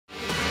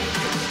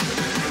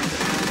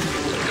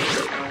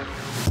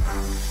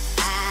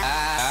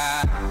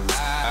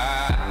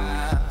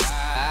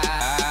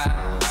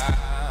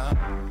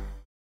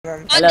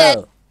them. I'm dead.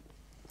 Hello.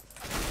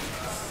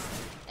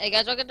 Hey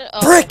guys, we're gonna.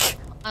 Brick!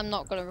 I'm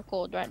not gonna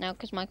record right now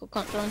because Michael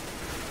can't join.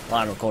 Well,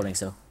 I'm recording,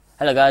 so.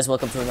 Hello guys,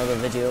 welcome to another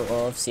video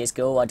of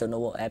CSGO. I don't know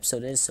what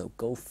episode it is, so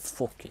go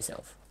fuck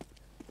yourself.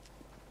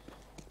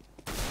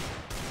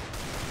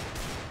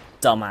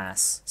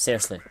 Dumbass.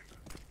 Seriously.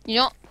 You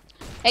know.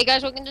 Hey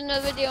guys, welcome to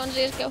another video on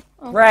CSGO.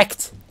 Oh,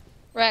 Wrecked!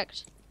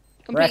 wrecked.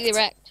 Completely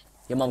wrecked.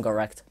 Your mum got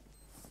wrecked.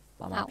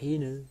 By my Ow.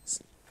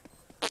 penis.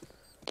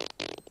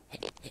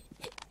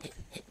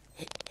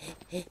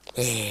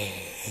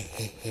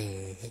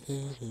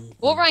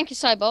 What rank is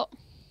Cybot?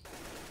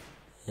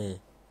 I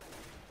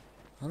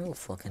don't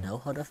fucking know.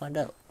 How do I find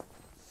out?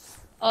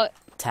 Oh,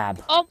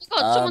 Tab. oh my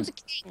god, someone's a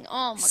king.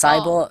 Oh my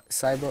god.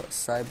 Cybot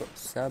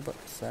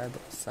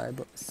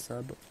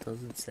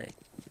doesn't say.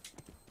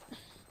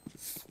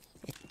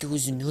 It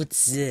does not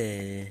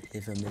say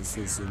if I may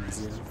say so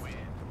myself.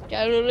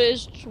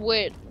 Journalists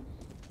win.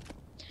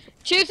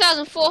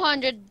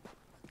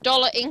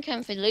 $2,400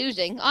 income for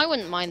losing. I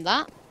wouldn't mind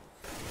that.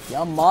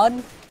 Yeah,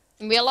 man.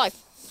 In real life.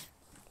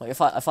 Like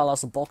if I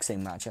lost a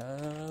boxing match,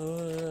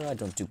 I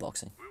don't do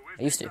boxing.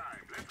 I used to.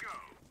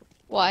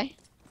 Why?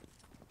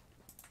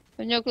 I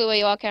have no clue where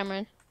you are,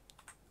 Cameron.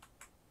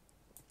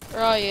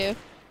 Where are you?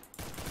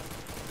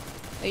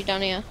 Are you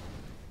down here?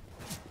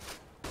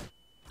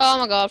 Oh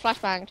my god,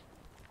 flashbanged.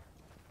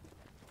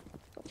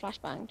 Got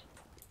flashbanged.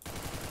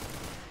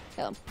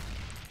 Kill him.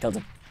 Killed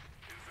him.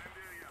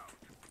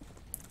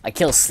 I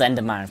killed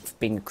Slenderman for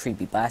being a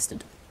creepy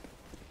bastard.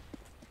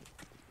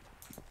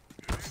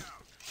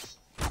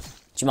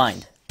 Do you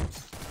mind?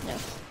 No.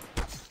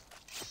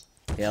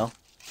 You know?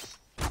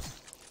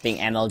 Being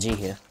MLG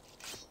here.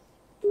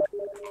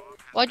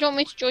 Why do you want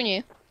me to join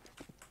you?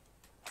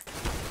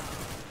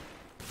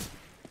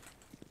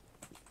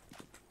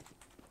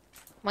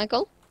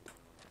 Michael?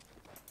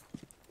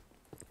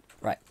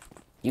 Right.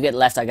 You get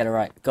left, I get a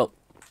right. Go.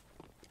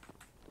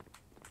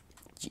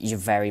 You're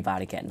very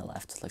bad at getting the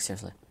left. Like,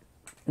 seriously.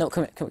 No,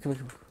 come here, come here, come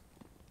here.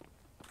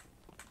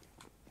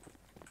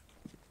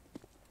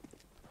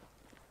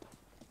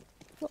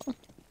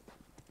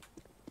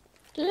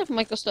 Did have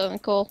Michael still in the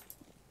call?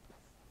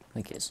 I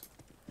think it is.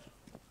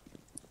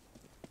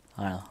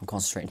 I don't know, I'm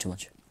concentrating too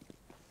much.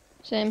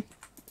 Same.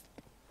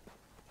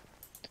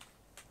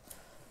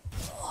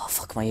 Oh,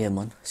 fuck my ear,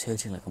 man. It's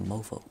hurting like a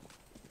mofo.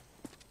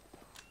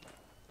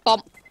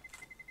 Bomb.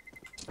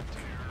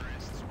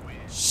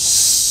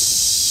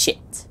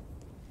 Shit.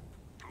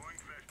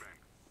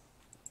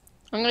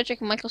 I'm gonna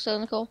check if Michael's still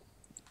in the call.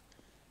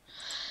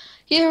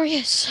 Here he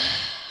is.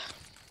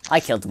 I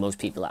killed the most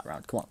people that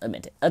round. Come on,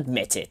 admit it.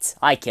 Admit it.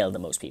 I killed the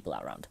most people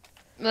that round.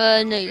 No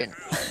you didn't.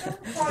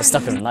 You're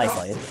stuck with a knife,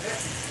 are you?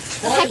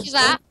 What the heck is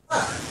that?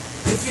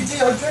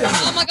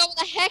 Oh my god, what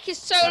the heck is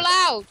so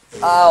loud?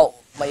 Ow,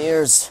 my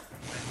ears.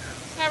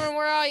 Cameron,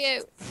 where are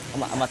you?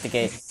 I'm at the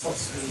gate.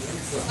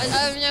 I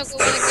have no clue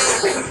where the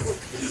gate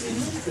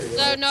is.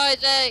 So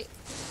noisy.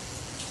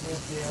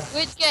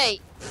 Which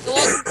gate? The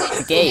one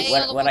The gate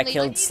where I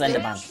killed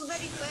Slenderman.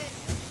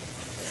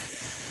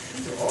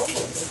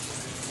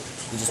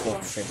 You just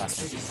walked straight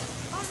past me.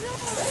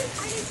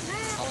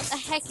 Oh, what the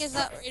heck is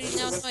that really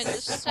now noise?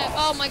 This is so.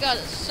 Oh my god,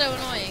 it's so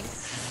annoying.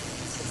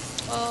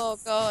 Oh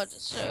god,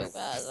 it's so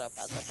bad, so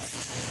bad, so bad.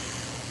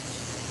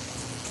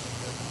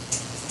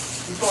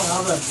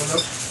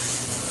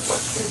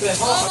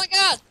 Oh my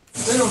god!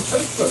 They're on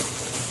Facebook.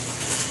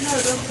 No,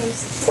 don't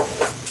post it.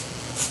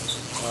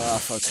 Oh,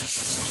 fuck.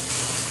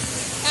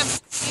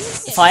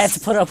 If If I have to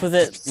put up with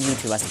it,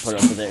 YouTube has to put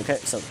up with it, okay?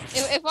 So.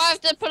 if I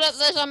have to put up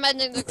this, I'm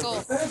ending the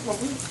call.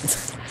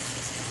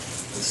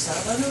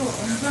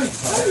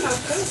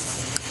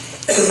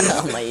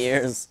 Oh, my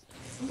ears.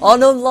 Oh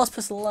no, lost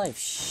person alive.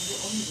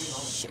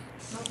 Shit.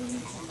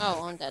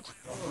 Oh, I'm dead.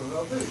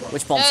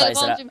 Which bomb No, the site is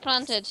bomb's it been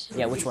planted. at?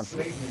 Yeah, which one?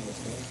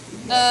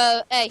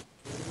 A.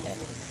 Yeah.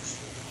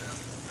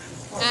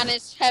 And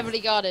it's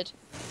heavily guarded.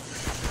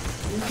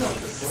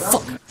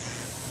 Fuck.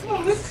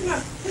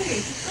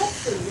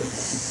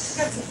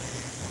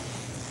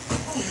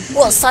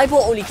 What,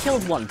 Cybot only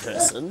killed one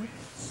person?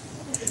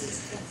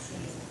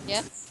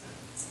 Yeah?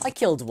 I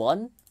killed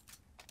one.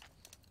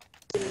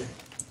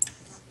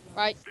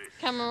 Right.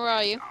 Cameron, where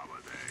are you?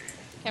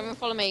 Cameron,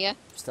 follow me, yeah?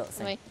 Still a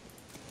Follow thing. me.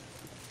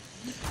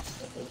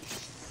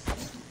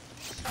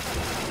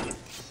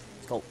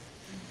 Let's go.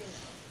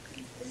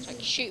 So I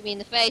can shoot me in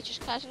the face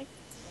just casually.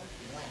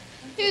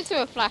 Who threw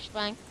a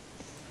flashbang?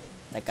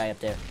 That guy up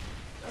there.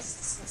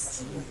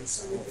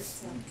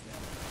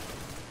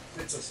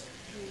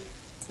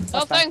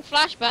 Stop throwing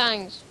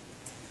flashbangs!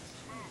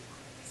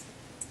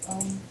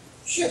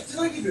 Shit, did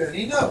I give you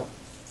any? No.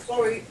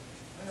 Sorry.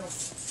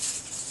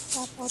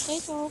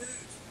 Potato.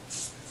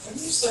 When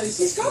you say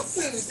he's got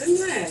food,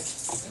 isn't there?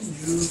 And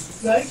you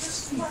like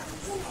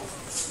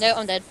No,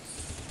 I'm dead.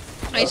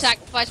 I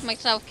sacrificed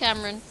myself,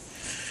 Cameron.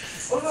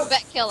 You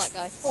better kill that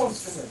guy. If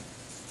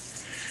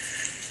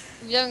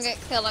you don't get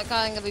killed that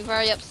guy, I'm gonna be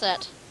very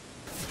upset.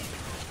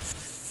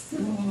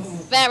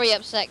 Very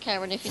upset,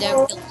 Cameron, if you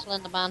don't kill the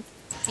Slender Man.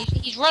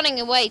 He's running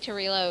away to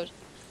reload.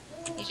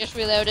 He's just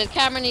reloaded.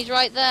 Cameron, he's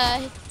right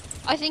there.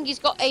 I think he's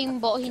got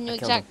aimbot. He knew killed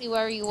exactly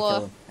where you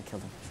were. I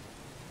killed him.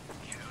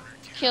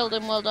 Killed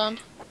him. Well done.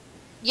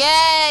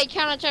 Yay!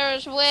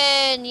 Counter-terrorists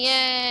win!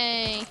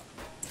 Yay!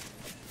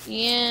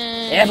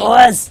 Yay! Yeah,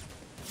 boys!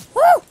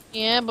 Woo!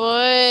 Yeah,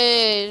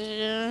 boys.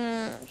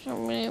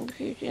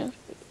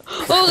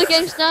 Oh, the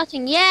game's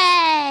starting!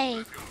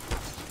 Yay!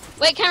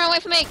 Wait, Cameron,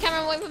 wait for me!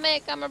 Cameron, wait for me!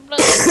 Cameron, blood.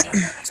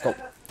 Let's go.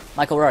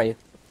 Michael, where are you?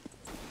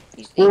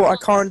 Oh, I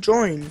can't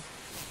join.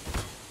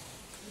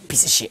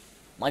 Piece of shit.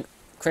 Mike,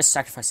 Chris,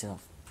 sacrifice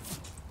yourself.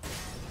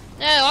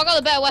 No, I got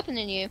a better weapon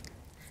than you.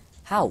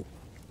 How?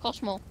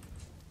 Cosmo.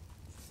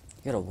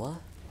 You got a what?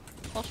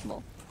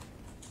 Cosmo.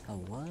 A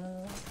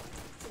what?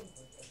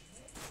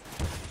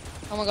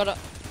 Oh my god,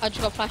 I just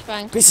got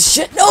flashbang. Piece of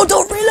shit! No,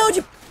 don't reload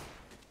you!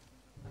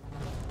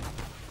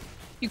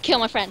 You kill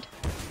my friend.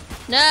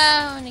 No,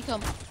 and he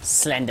come.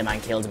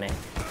 Slenderman killed me.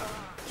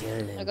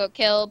 Killed I him. got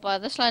killed by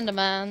the Slender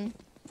Man.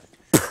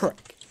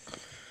 Prick.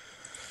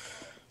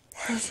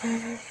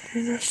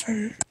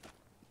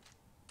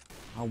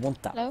 I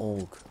want that Hello?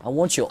 org. I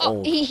want your Oh,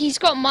 org. he's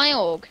got my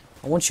org.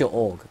 I want your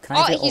org. Can I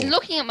Oh, have your he's org?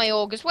 looking at my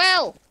org as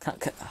well.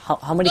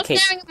 How many Stop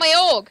cases? staring at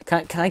my org.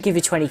 Can I give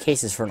you 20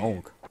 cases for an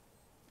org?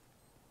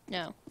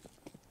 No,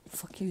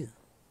 Fuck you.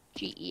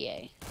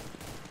 GEA.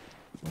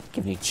 I'm not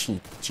giving you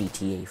cheap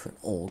GTA for an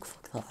org.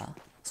 Fuck that.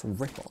 It's a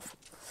rip-off.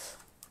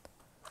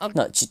 I'll-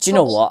 No, do you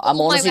know what? I'm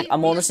What's my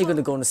honestly going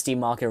to go on the Steam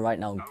market right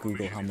now and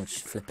Google how much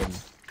flipping.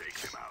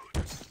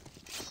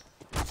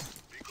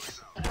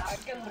 I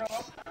can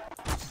drop.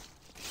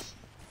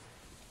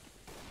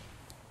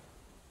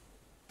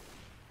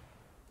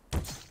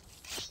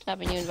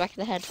 Stabbing you in the back of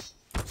the head.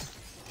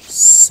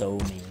 So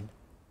mean.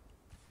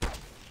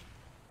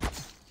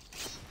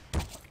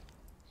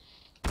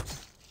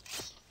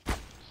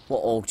 What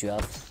org do you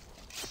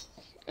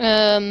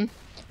have?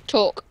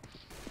 Talk.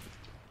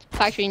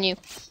 Factory new.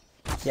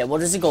 Yeah, what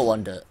does it go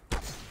under?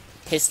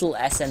 Pistol,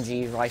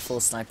 SMG, rifle,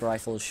 sniper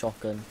rifle,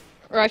 shotgun,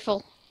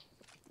 Rifle.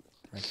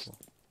 rifle.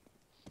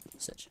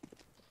 Such.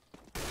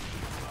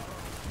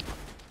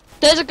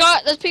 There's a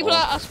guy. There's people Oh.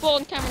 at our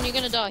spawn, Cameron. You're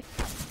gonna die.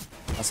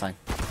 That's fine.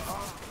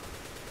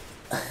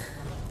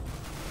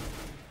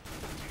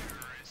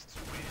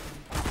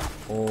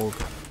 Org.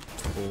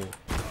 Talk.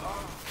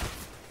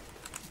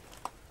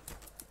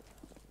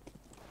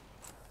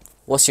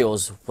 What's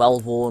yours? Well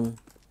worn.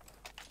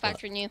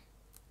 Factory new.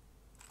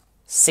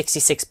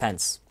 66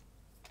 pence.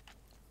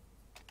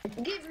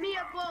 Give me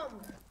a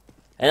bomb.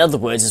 In other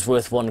words, it's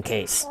worth one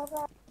case.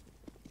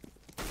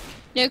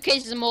 No,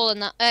 cases are more than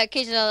that.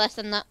 Cases are less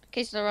than that.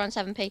 Cases are around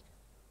 7p.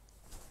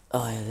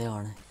 Oh yeah, they are.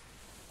 Aren't they?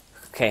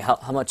 Okay,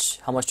 how much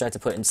do I have to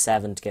put in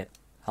 7 to get?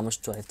 How much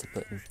do I have to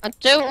put in? I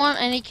don't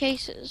want any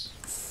cases.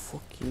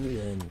 Fuck you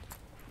then.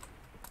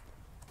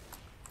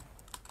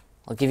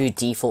 I'll give you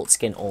default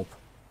skin orb.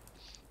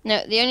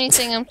 No, the only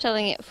thing I'm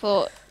selling it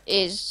for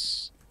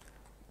is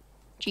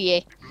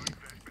GA.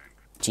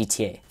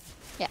 GTA.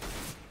 Yeah.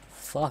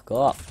 Fuck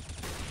off.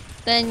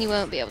 Then you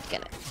won't be able to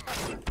get it.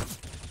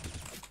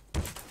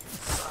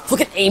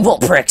 Fucking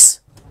aimbot pricks!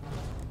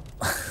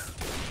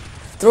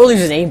 They're all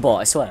using aimbot,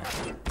 I swear.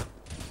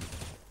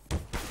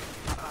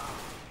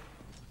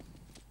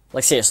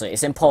 Like seriously,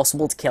 it's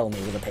impossible to kill me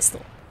with a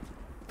pistol.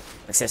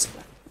 Like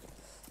seriously.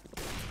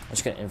 I'm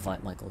just gonna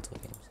invite Michael to a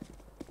game.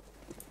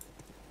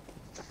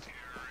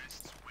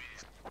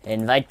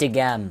 Invite the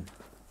game.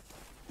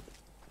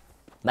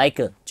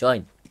 Michael,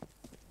 join.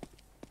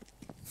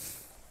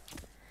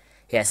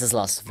 Yes, this is the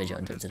last video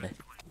I'm doing today.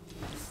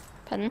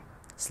 Pardon?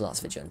 It's the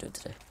last video I'm doing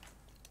today.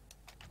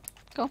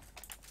 Go.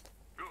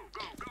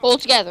 All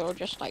together or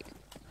just like?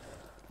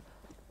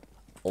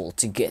 All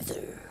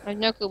together. I have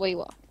no clue where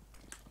you are.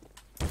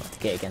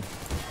 Okay, again.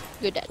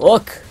 You're dead.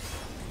 Look!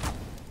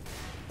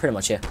 Pretty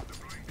much, yeah.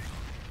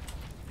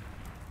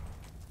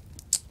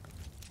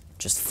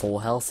 Just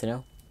 4 health, you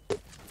know?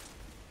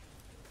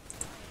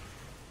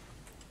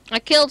 I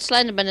killed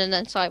Slenderman and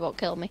then Cybot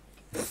killed me.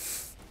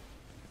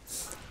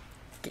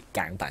 Get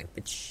gangbang,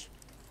 bitch.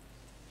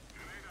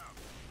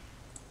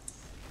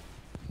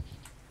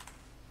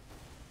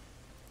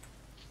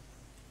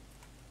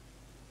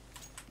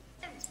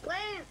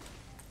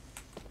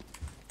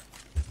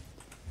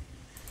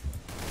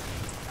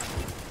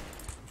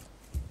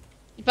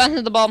 You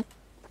planted the bomb.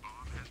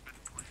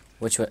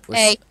 Which way?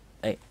 Hey.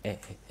 Hey.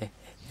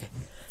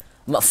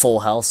 I'm at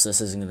 4 health, so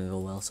this isn't gonna go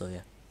well, so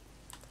yeah.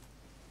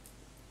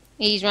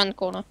 He's around the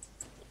corner.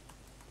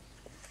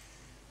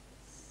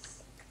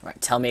 Right,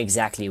 tell me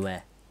exactly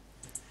where.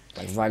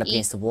 Like right up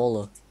against the wall,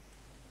 or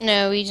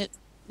No, he's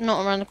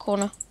not around the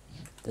corner.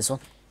 this one?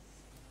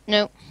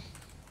 No.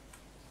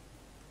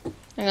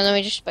 Hang on, let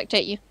me just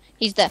spectate you.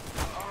 He's there.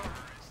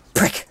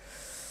 Prick!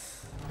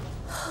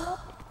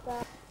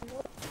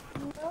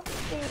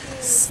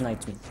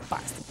 Sniped me,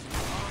 bastard.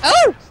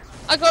 Oh!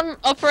 I got an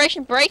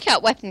Operation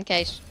Breakout weapon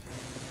case.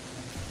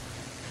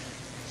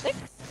 Sick.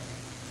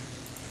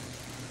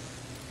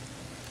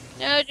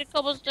 No, just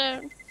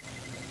cobblestone.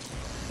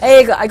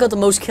 Hey, I got the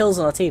most kills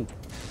on our team.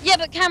 Yeah,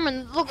 but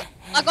Cameron, look,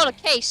 I got a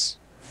case.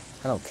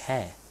 I don't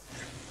care.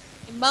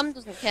 Your mum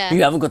doesn't care.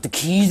 You haven't got the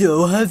key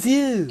though, have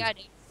you? Yeah, I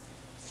do.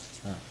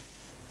 Oh.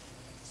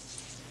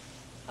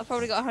 I've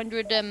probably got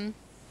 100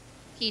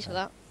 keys for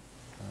that.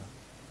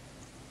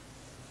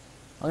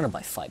 I'm gonna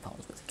buy £5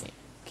 worth of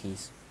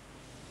keys.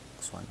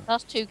 That's why not.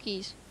 That's 2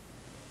 keys.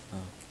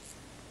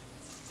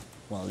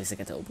 Well, at least I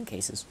get to open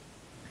cases.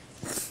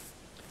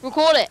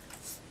 Record it.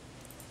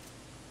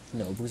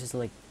 No, because you have to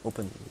like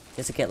open. You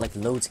have to get like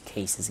loads of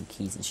cases and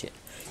keys and shit.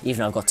 Even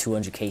though I've got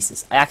 200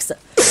 cases, I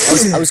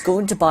was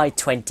going to buy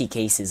 20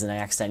 cases and I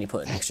accidentally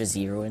put an extra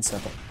 0 in, so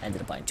I ended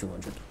up buying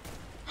 200.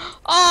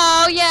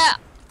 Oh yeah.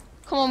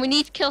 Come on, we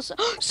need to kill.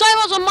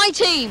 Cybot's on my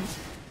team.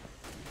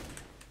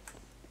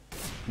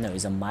 No,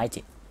 he's on my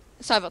team.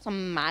 Cybot's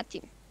on my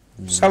team.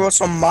 So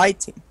what's on my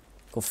team?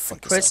 Go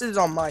fuck Chris yourself. is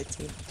on my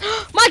team.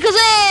 Michael's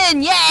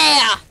in.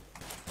 Yeah.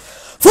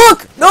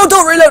 Fuck! No,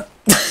 don't reload.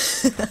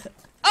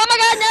 Oh my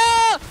God,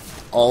 no!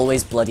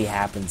 Always bloody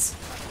happens.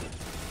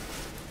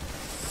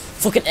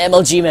 Fucking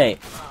MLG, mate.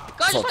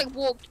 Guy just Fuck. like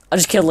walked. I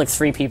just killed like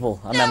 3 people.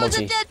 I'm There was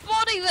a MLG. dead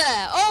body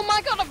there. Oh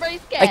my God, I'm very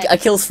scared. I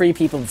killed 3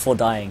 people before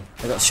dying.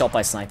 I got shot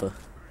by a sniper.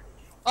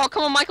 Oh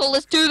come on, Michael,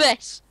 let's do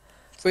this.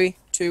 3,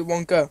 2,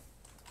 1, go.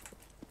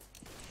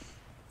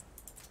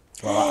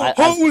 Well,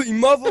 Holy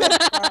mother! of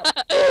crap.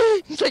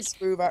 It's like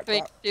Screw that 3,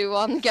 crap. 2,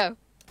 1, go.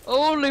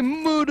 Holy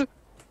mud.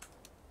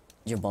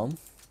 your bomb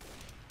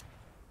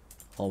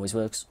always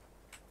works.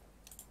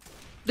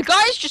 The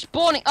guy's just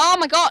spawning. Oh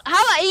my God,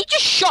 he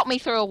just shot me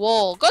through a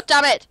wall. God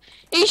damn it.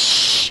 He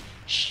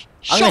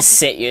I'm gonna shot.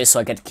 sit here so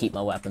I get to keep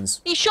my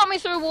weapons. He shot me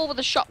through a wall with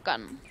a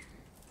shotgun.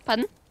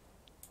 Pardon?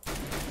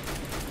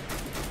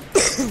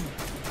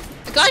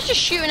 The guy's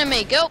just shooting at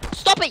me. Go,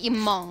 stop it, you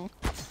mong.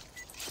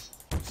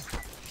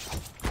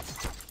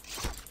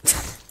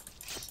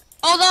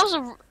 Oh,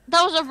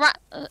 that was a rat.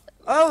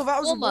 Oh, that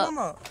was a Warm-up.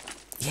 warm-up.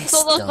 Yes, thought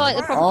that was done. like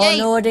the Oh game.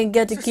 no, I didn't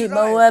get to Just keep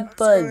my like,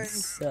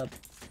 weapons.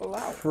 Pull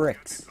out.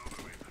 Pricks.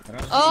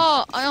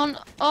 Oh,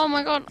 oh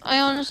my God, I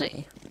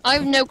honestly, I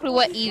have no clue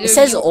what either It of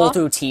says you are.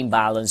 auto team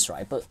balanced,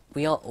 right? But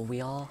we are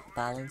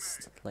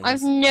balanced. Like, I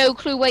have no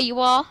clue where you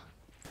are.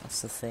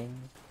 that's the thing.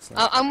 So,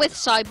 I'm with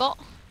Cybot.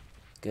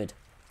 good.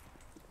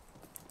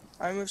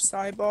 I'm with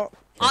Cybot.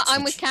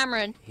 I'm with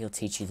Cameron. He'll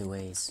teach you the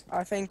ways.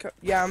 I think,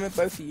 yeah, I'm with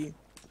both of you.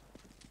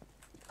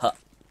 Huh.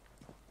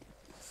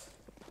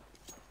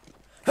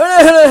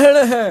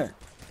 Got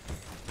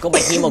my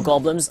hemo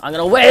goblins. I'm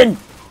gonna win.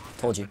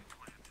 Told you.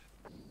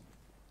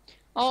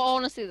 Oh, I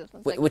want to see this.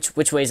 One second.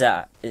 Which way is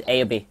that? Is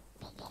A or B?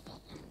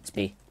 It's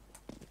B.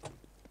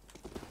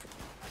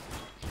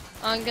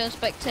 I'm gonna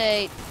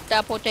spectate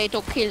that potato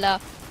killer.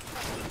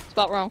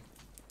 Spot wrong.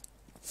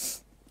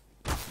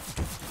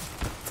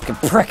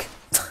 Fucking prick.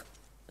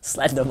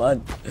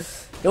 Slenderman.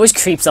 He always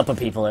creeps up on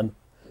people. Him.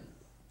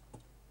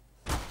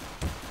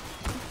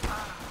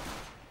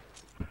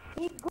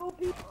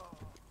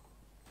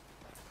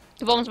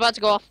 The bomb's about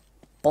to go off.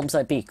 Bomb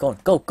site B. Go on.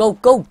 Go, go,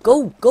 go,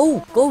 go, go,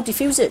 go.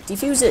 Defuse it.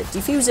 Defuse it.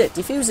 Defuse it.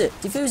 Defuse it.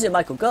 Defuse it,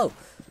 Michael. Go.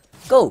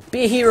 Go.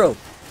 Be a hero.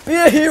 Be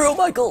a hero,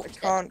 Michael.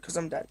 Can't, because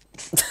I'm dead.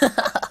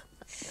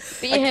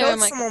 Be I a hero, killed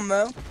Mike. someone,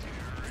 though.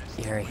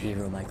 You're a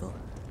hero, Michael.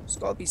 It's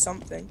gotta be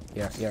something.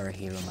 You're a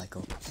hero,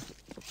 Michael.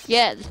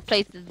 Yeah, this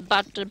place is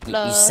about to You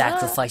blow.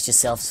 sacrifice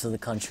yourselves for the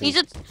country.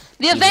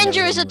 The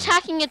Avenger is though-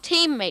 attacking a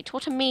teammate.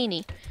 What a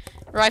meanie.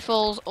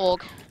 Rifles,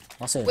 org.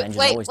 Also, Wait, Avengers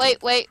wait, always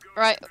wait, wait.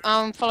 Right,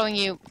 I'm following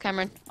you,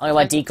 Cameron. I'm gonna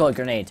buy decoy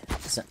grenade,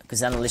 because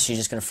then at least you're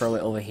just gonna throw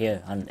it over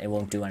here and it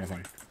won't do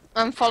anything.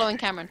 I'm following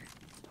Cameron.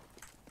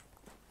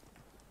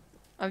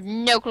 I have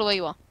no clue where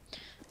you are.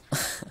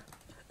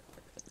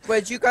 Where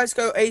do you guys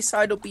go, A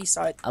side or B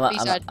side?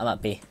 B-side. I'm at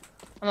B.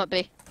 I'm at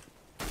B.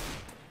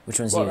 Which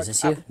one's What, you? Is like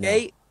this you? at No.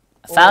 gate?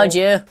 I found or-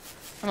 you!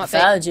 I'm I at B.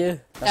 found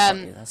you! That's Um,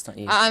 not you, that's not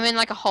you. I'm in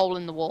like a hole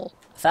in the wall.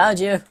 I found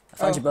you! I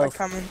found you Oh, both. I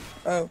come in.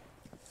 Oh.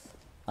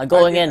 I'm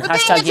going in, We're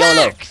hashtag being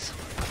YOLO. attacked!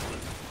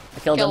 I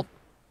killed Kill. him.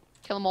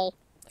 Kill them all.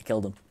 I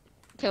killed him.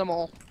 Kill them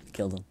all. I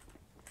killed him.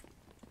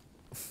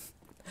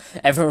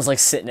 Everyone was like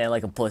sitting there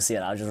like a pussy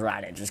and I just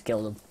ran in, just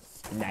killed him.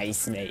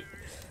 Nice, mate.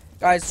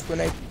 Guys,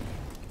 grenade.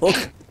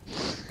 Hook!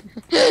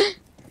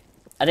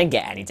 I didn't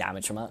get any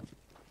damage from that.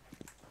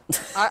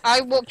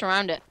 I walked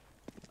around it.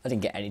 I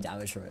didn't get any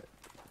damage from it.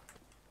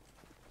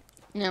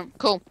 No,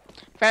 cool.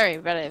 Very,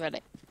 very,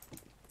 very.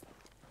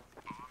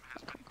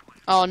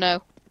 Oh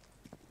no.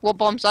 What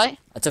bomb site?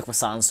 I took my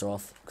silencer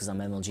off because I'm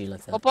MLG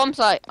like that. What bomb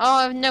site? Oh,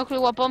 I have no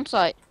clue what bomb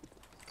site.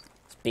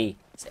 It's B.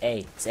 It's A.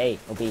 It's A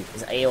or B.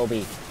 It's A or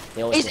B.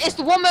 They always It's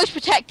the one most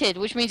protected,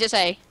 which means it's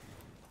A.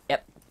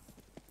 Yep.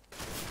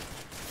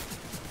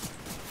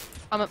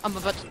 I'm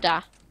about to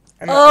die.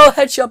 Oh,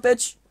 headshot,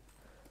 bitch!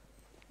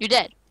 You're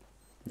dead.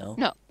 No.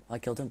 No. I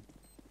killed him.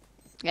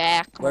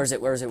 Yeah, come Where is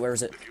it? Where is it? Where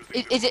is it?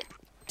 on. Is it?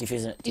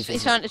 Defusing it. He's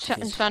Defusing found it. it.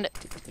 He's found it.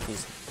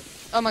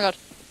 Defuse. Oh my god.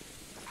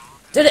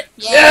 Did it!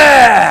 Yeah.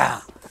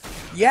 Yeah!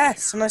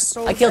 Yes, and I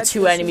saw. I killed dead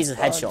 2 person's enemies with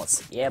blood.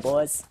 headshots. Yeah,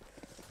 boys.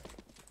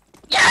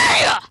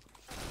 Yeah!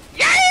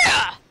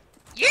 Yeah!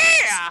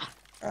 Yeah!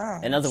 Ah,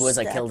 In other words,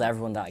 I scared. killed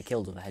everyone that I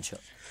killed with a headshot.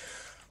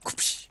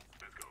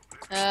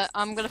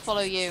 I'm gonna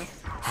follow you.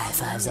 High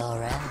fives all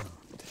around.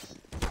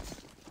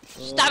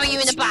 Stabbing you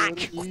in the back.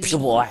 Good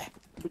boy.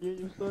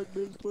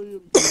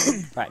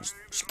 Right,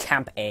 just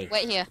camp A.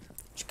 Wait here.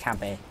 Just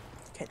camp A.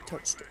 Can't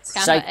touch this.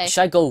 Camp Should at A.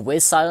 should I go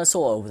with silencer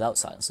or without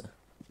silencer?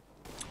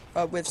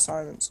 With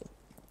silencer.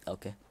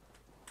 Okay.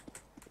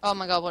 Oh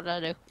my god, what did I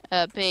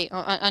do? B.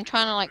 I'm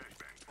trying to like.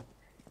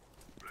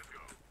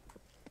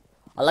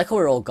 I like how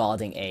we're all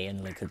guarding A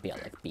and we could be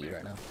at like B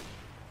right now.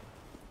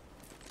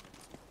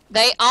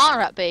 They are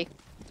at B.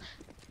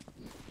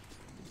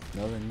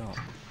 No, they're not.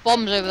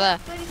 Bombs over there.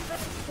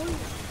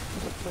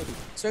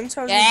 Someone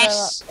tells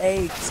Yes. me they're at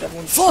A because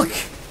everyone's Fuck!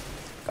 shooting.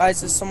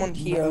 Guys, there's someone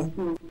here.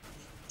 Do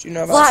you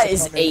know about That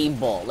is someone?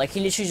 aimbot. Like, he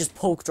literally just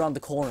poked around the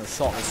corner and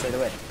shot me straight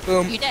away.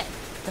 Boom. You dead?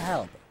 What the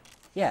hell?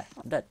 Yeah,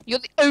 I'm dead. You're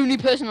the only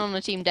person on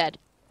the team dead.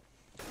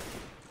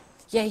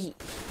 Yeah,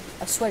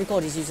 I swear to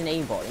God, he's using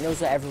aimbot. He knows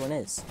where everyone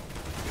is.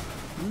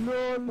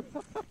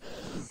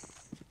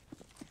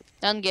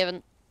 None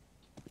given.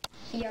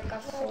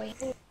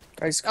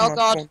 Guys, come Oh on,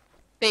 god. come on.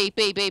 B.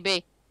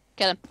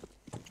 Kill him.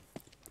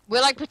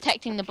 We're like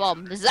protecting the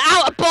bomb. There's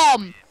a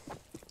bomb!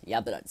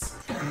 Yeah, but that's...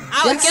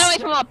 Alex, get away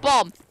from our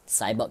bomb!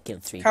 Cybot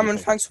killed 3 Cameron,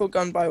 people. thanks for a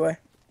gun, by the way.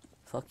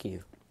 Fuck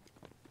you.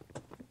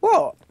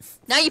 What?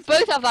 Now you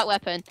both have that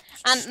weapon.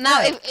 And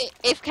now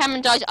if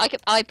Cameron dies,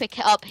 I pick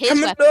up his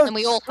Cameron, weapon look! and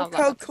we all have Look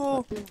how that.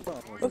 cool.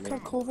 Look how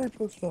cool they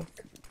both look.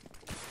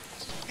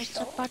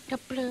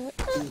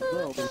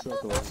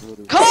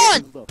 Come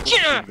on!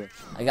 Yeah!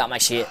 I got my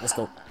shit. Let's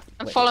go.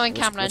 I'm Wait, following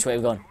which, Cameron. Which way are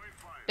we going?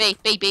 B.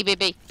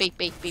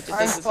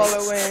 I'm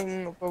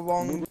following the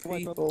wrong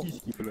people.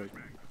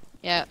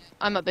 Yeah,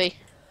 I'm at B.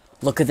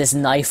 Look at this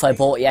knife I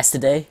bought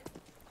yesterday.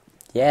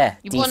 Yeah,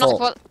 You bought default.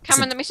 another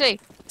Cameron, let me see.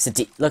 It's a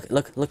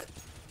look.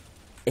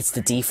 It's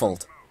the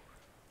default.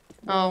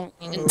 Oh,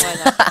 you didn't buy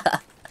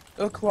that.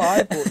 Look what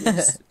I bought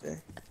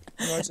yesterday.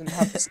 I didn't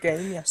have this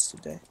game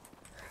yesterday.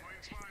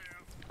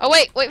 Oh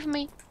wait for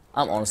me.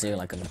 I'm honestly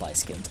like gonna buy a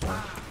skin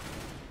tomorrow.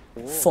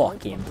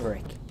 Fucking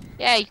prick.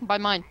 Yeah, you can buy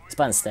mine. It's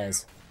behind the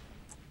stairs.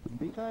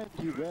 One knife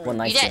You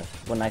do you did?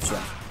 have? One knife do you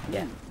have?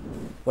 Yeah.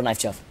 What knife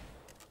do you have?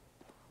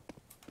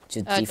 Do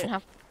you have I default? don't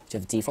have. Do you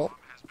have default?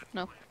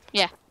 No.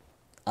 Yeah.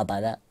 I'll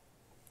buy that.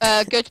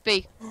 Go to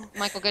B.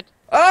 Michael, good.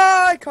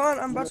 Oh, I can't.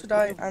 I'm about to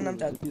die, and I'm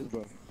dead.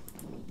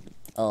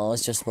 Oh, I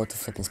was just about to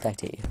flip and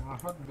spectate you.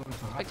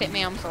 Spectate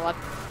me, I'm still alive.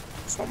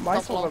 It's not my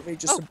fault that they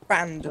just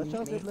abandoned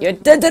me. You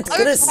did it, I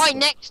was Chris! right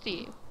next to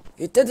you.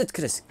 You did it,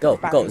 Chris! Go,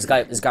 go, there's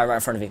a guy right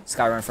in front of you. There's a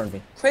guy right in front of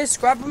you. Chris,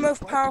 grab the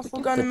most powerful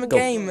gun in the Go.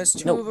 game. There's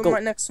two No, of them go.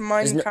 right next to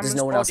mine. There's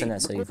no one else in there,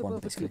 so you've won,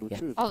 basically. Yeah.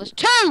 Oh, there's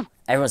two!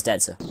 Everyone's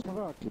dead, sir.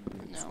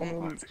 One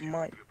of them's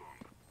mine.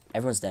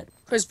 Everyone's dead.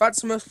 Chris,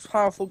 that's the most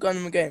powerful gun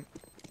in the game.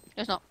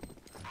 There's not.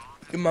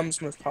 Your mum's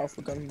the most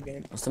powerful gun in the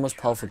game. What's the most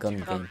powerful gun in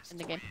the game? In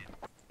the game.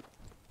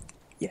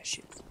 Yeah,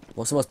 shit.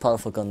 What's the most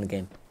powerful gun in the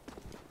game?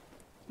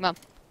 Mum.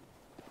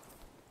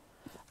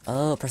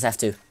 Oh, press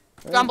F2.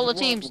 Scramble the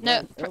teams.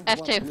 No,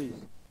 F2.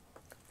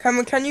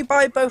 Cameron, can you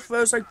buy both of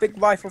those like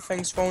big rifle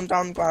things thrown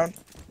down the ground?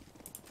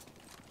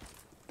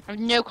 I have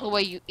no clue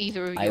where you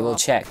either of you I will are.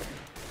 check.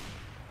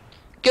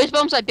 Go to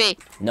bomb site B.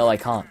 No, I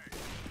can't.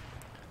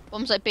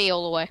 Bomb site B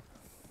all the way.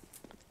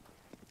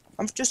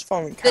 I'm just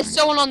following Cameron. There's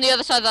someone on the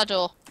other side of that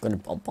door. I'm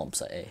gonna bomb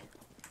site A.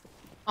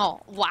 Oh,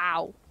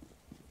 wow.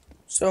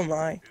 So am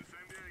I.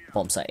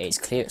 Bomb site A is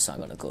clear, so I'm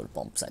gonna go to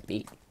bomb site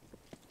B.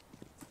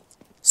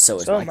 So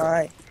is So am Michael.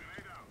 I.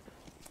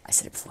 I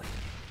said it before.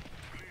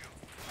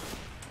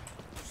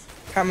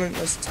 Cameron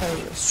was a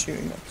terrorist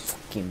shooting us.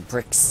 Fucking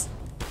bricks.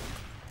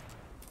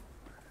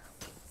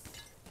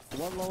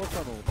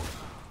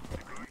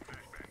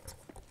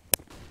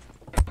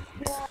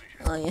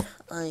 Oh yeah,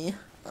 oh yeah,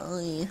 oh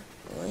yeah,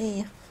 oh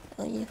yeah,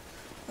 oh yeah,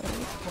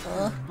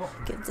 oh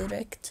yeah. Get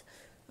direct.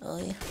 Oh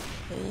yeah,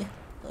 oh yeah,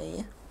 oh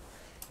yeah.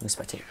 I'm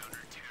spectating.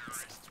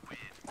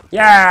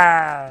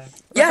 Yeah!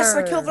 Yes,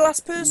 I killed the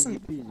last person.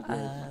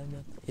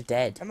 You're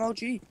dead.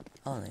 MLG.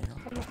 Oh, no,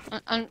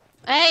 you're not.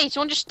 Hey,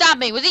 someone just stabbed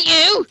me. Was it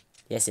you?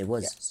 Yes, it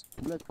was. Yes.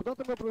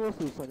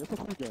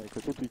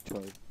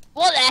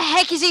 What the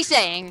heck is he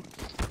saying?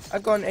 I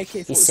got an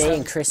AK-47. He's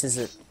saying Chris is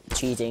a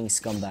cheating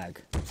scumbag.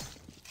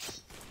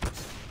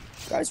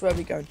 Guys, where are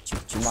we going? Do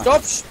you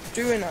mind? Stop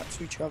doing that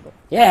to each other.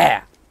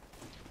 Yeah!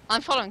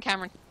 I'm following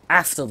Cameron.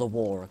 After the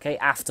war, okay?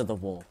 After the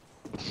war.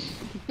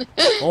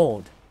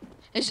 Lord.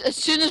 As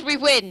soon as we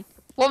win.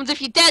 What happens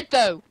if you're dead,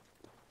 though?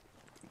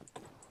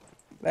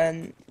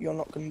 Then you're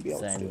not going to be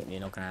able to do Then it. you're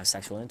not gonna have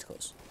sexual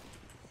intercourse.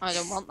 I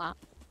don't want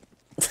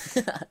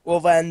that. Well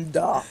then,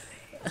 duh.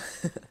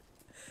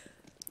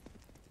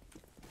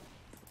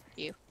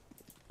 You.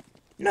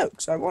 No,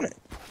 because I want it.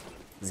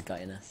 There's a guy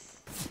in there.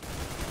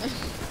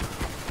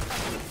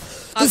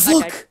 Oh,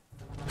 Look! okay.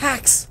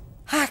 Hacks!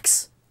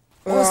 Hacks!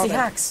 Where Honestly, are they?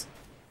 hacks!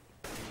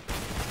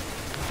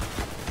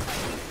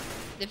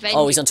 The venue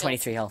Oh, he's on killed.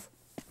 23 health.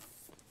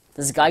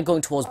 There's a guy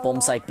going towards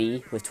bomb site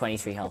B with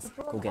 23 health.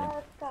 Go get him.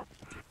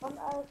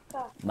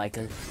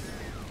 Michael,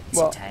 it's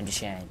your What? time to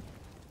shine.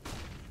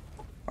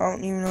 I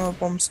don't even know what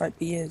bomb site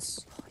B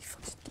is. Oh, you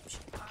fucking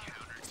dipshit.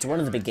 It's one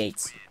of the big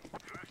gates.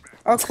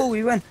 Oh, cool,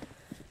 we win.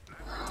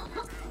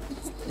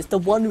 the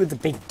one with the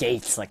big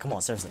gates. Like, come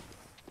on, seriously.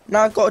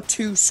 Now I got a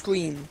 2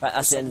 screen. Right,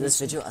 that's the end of this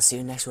video. I'll see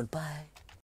you in the next one. Bye.